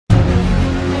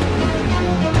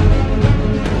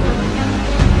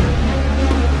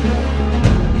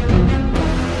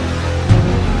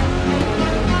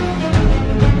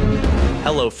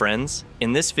Hello friends,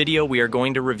 in this video we are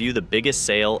going to review the biggest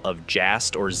sale of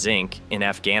jast or zinc in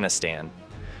Afghanistan.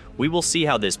 We will see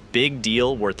how this big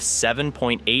deal worth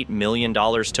 $7.8 million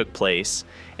took place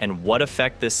and what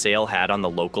effect this sale had on the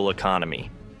local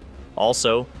economy.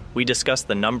 Also, we discuss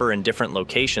the number and different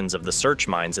locations of the search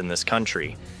mines in this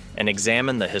country and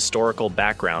examine the historical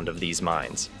background of these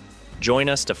mines. Join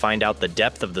us to find out the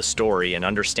depth of the story and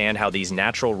understand how these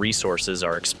natural resources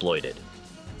are exploited.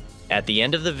 At the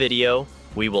end of the video,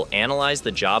 we will analyze the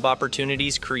job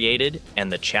opportunities created and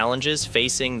the challenges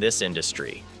facing this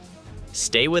industry.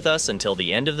 Stay with us until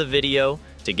the end of the video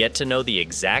to get to know the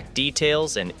exact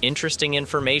details and interesting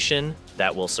information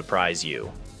that will surprise you.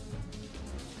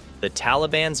 The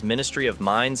Taliban's Ministry of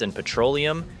Mines and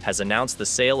Petroleum has announced the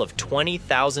sale of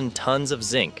 20,000 tons of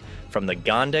zinc from the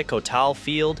Gande Kotal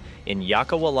field in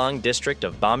Yakawalang district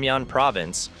of Bamyan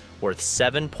province, worth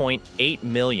 $7.8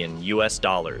 million.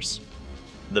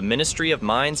 The Ministry of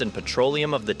Mines and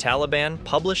Petroleum of the Taliban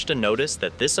published a notice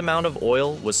that this amount of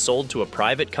oil was sold to a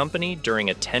private company during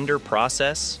a tender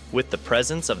process with the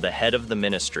presence of the head of the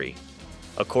ministry.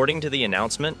 According to the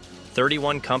announcement,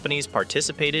 31 companies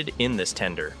participated in this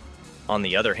tender. On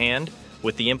the other hand,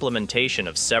 with the implementation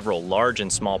of several large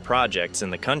and small projects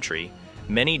in the country,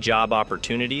 many job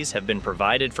opportunities have been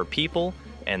provided for people,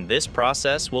 and this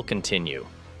process will continue.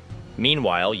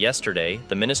 Meanwhile, yesterday,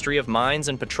 the Ministry of Mines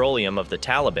and Petroleum of the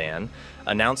Taliban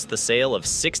announced the sale of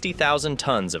 60,000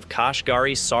 tons of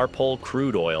Kashgari Sarpol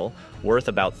crude oil worth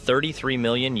about $33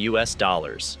 million.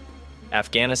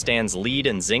 Afghanistan's lead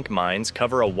and zinc mines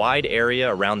cover a wide area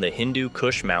around the Hindu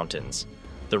Kush Mountains.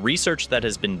 The research that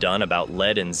has been done about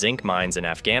lead and zinc mines in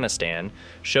Afghanistan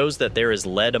shows that there is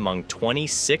lead among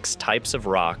 26 types of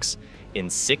rocks in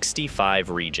 65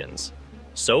 regions.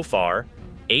 So far,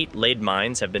 8 lead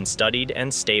mines have been studied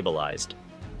and stabilized.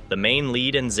 The main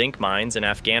lead and zinc mines in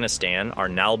Afghanistan are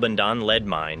Nalbandan lead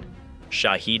mine,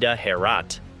 Shahida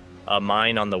Herat, a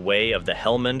mine on the way of the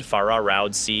Helmand-Farah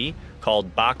Roud Sea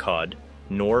called Bakhod,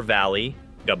 Noor Valley,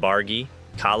 Gabargi,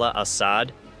 Kala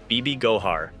Asad, Bibi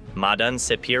Gohar, Madan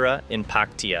Sepira in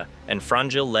Paktia, and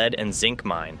Frangil lead and zinc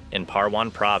mine in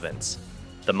Parwan province.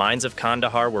 The mines of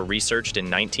Kandahar were researched in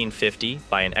 1950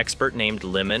 by an expert named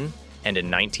Liman, and in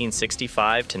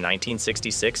 1965 to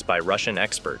 1966 by Russian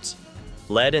experts.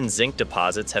 Lead and zinc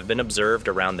deposits have been observed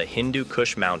around the Hindu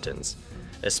Kush Mountains,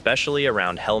 especially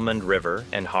around Helmand River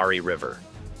and Hari River.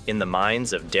 In the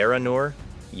mines of Daranur,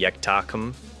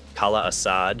 Yektakum, Kala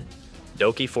Asad,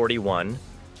 Doki 41,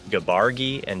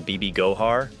 Gabargi, and Bibi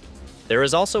Gohar, there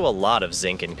is also a lot of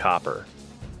zinc and copper,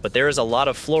 but there is a lot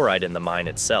of fluoride in the mine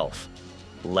itself.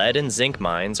 Lead and zinc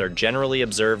mines are generally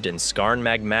observed in skarn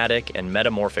magmatic and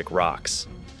metamorphic rocks.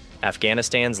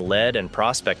 Afghanistan's lead and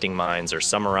prospecting mines are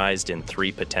summarized in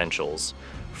 3 potentials.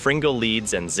 Fringul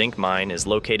Leads and Zinc Mine is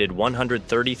located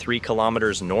 133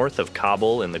 kilometers north of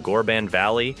Kabul in the Gorban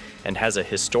Valley and has a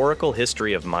historical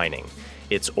history of mining.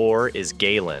 Its ore is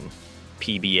Galen,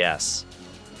 PBS.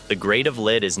 The grade of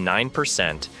lead is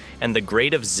 9%, and the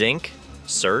grade of zinc,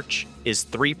 search, is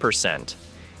 3%.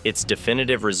 Its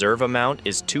definitive reserve amount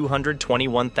is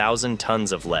 221,000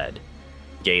 tons of lead.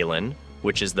 Galen,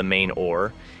 which is the main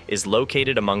ore, is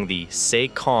located among the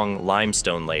Sekong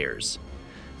limestone layers.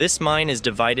 This mine is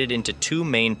divided into 2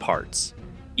 main parts,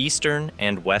 eastern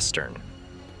and western.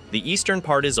 The eastern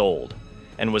part is old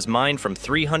and was mined from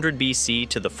 300 BC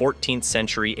to the 14th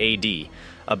century AD,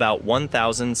 about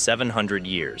 1,700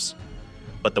 years.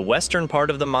 But the western part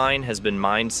of the mine has been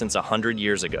mined since 100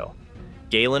 years ago.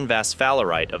 Galen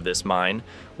vasphalerite of this mine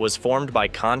was formed by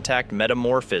contact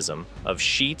metamorphism of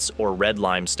sheets or red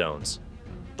limestones.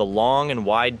 The long and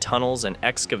wide tunnels and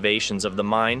excavations of the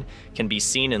mine can be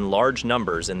seen in large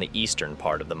numbers in the eastern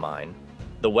part of the mine.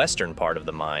 The western part of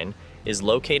the mine is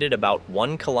located about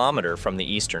 1 kilometer from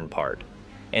the eastern part,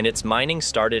 and its mining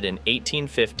started in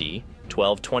 1850,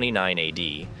 1229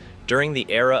 AD, during the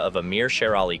era of Amir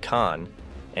Sher Ali Khan,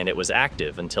 and it was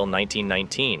active until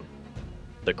 1919.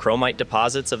 The chromite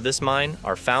deposits of this mine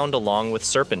are found along with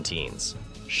serpentines,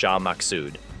 Shah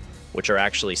Maksud, which are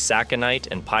actually saconite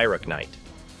and pyroxenite.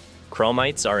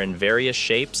 Chromites are in various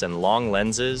shapes and long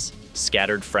lenses,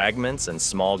 scattered fragments and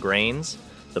small grains.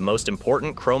 The most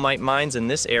important chromite mines in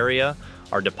this area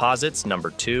are deposits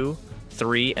number 2,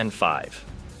 3, and 5.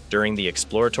 During the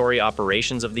exploratory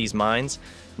operations of these mines,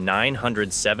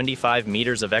 975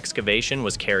 meters of excavation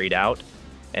was carried out,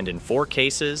 and in 4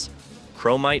 cases,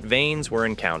 chromite veins were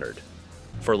encountered.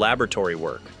 For laboratory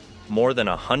work, more than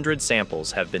 100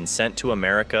 samples have been sent to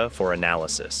America for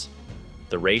analysis.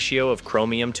 The ratio of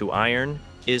chromium to iron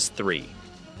is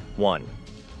 3:1.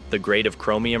 The grade of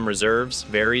chromium reserves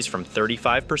varies from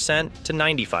 35% to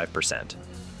 95%.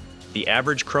 The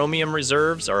average chromium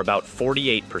reserves are about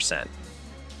 48%.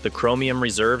 The chromium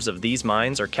reserves of these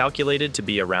mines are calculated to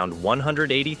be around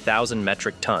 180,000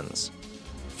 metric tons.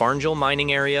 Farnjul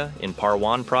mining area in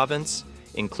Parwan province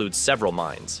includes several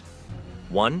mines.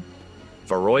 1.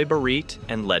 Varoi Barit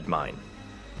and Lead Mine.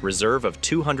 Reserve of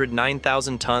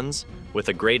 209,000 tons with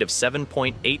a grade of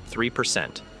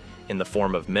 7.83% in the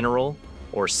form of mineral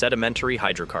or sedimentary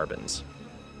hydrocarbons.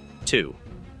 2.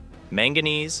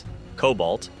 Manganese,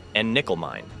 cobalt, and nickel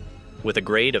mine with a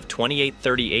grade of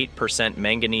 2838%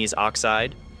 manganese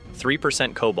oxide,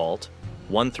 3% cobalt,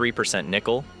 13%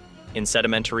 nickel, in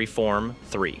sedimentary form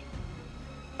 3.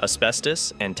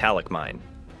 Asbestos and talc mine.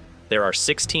 There are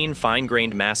 16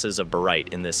 fine-grained masses of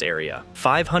barite in this area.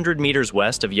 500 meters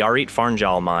west of Yarit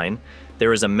Farnjal mine,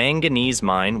 there is a manganese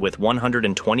mine with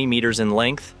 120 meters in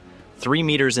length, 3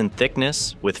 meters in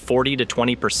thickness with 40 to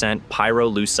 20%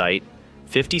 pyrolusite,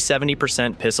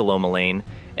 50-70% pisilomelane,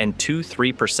 and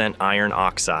 2-3% iron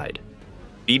oxide.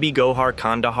 Bibi Gohar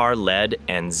Kandahar lead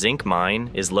and zinc mine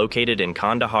is located in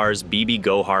Kandahar's Bibi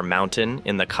Gohar mountain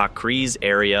in the Kakriz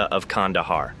area of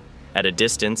Kandahar, at a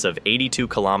distance of 82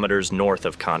 kilometers north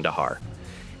of Kandahar.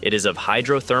 It is of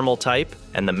hydrothermal type,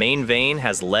 and the main vein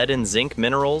has lead and zinc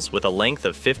minerals with a length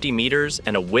of 50 meters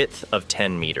and a width of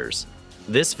 10 meters.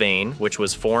 This vein, which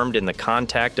was formed in the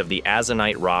contact of the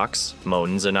azonite rocks,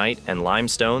 monzonite, and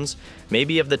limestones, may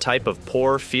be of the type of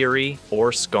porphyry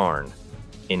or skarn.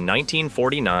 In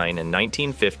 1949 and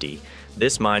 1950,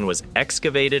 this mine was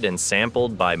excavated and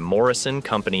sampled by Morrison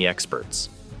Company experts.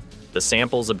 The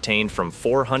samples obtained from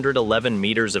 411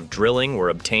 meters of drilling were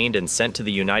obtained and sent to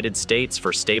the United States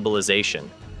for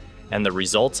stabilization, and the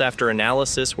results after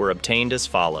analysis were obtained as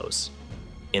follows.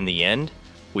 In the end,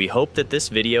 we hope that this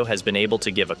video has been able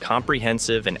to give a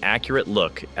comprehensive and accurate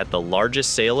look at the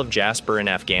largest sale of jasper in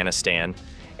Afghanistan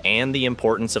and the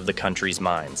importance of the country's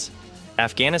mines.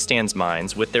 Afghanistan's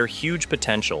mines, with their huge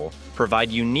potential,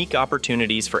 provide unique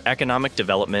opportunities for economic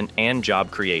development and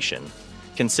job creation.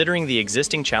 Considering the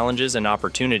existing challenges and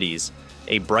opportunities,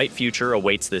 a bright future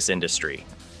awaits this industry.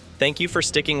 Thank you for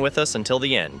sticking with us until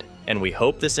the end, and we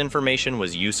hope this information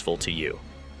was useful to you.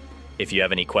 If you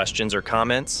have any questions or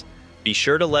comments, be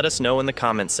sure to let us know in the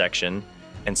comments section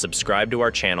and subscribe to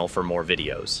our channel for more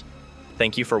videos.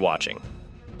 Thank you for watching.